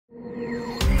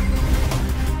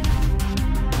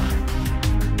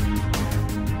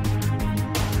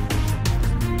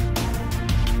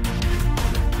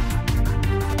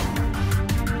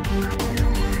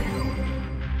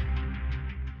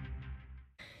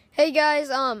Hey guys,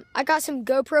 I got some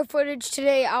GoPro footage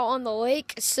today out on the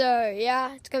lake, so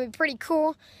yeah, it's gonna be pretty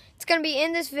cool. It's gonna be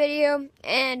in this video,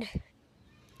 and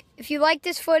if you like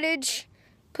this footage,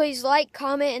 please like,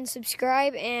 comment, and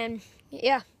subscribe, and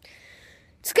yeah,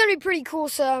 it's gonna be pretty cool,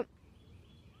 so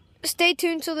stay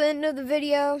tuned till the end of the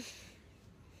video.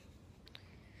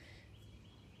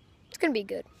 It's gonna be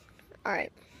good.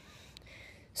 Alright.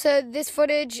 So this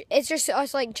footage, it's just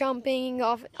us like jumping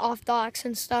off docks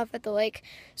and stuff at the lake.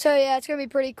 So yeah, it's gonna be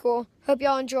pretty cool. Hope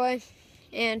y'all enjoy.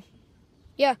 And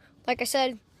yeah, like I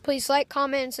said, please like,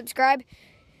 comment, and subscribe.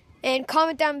 And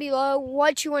comment down below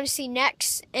what you want to see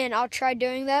next, and I'll try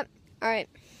doing that. Alright.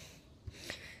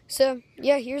 So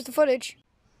yeah, here's the footage.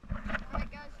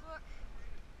 Alright guys, look.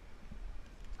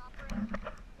 Chopper in.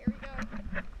 Here we go.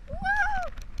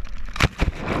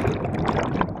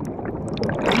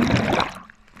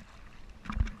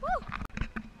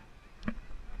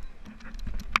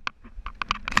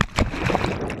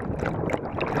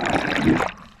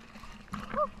 Woo!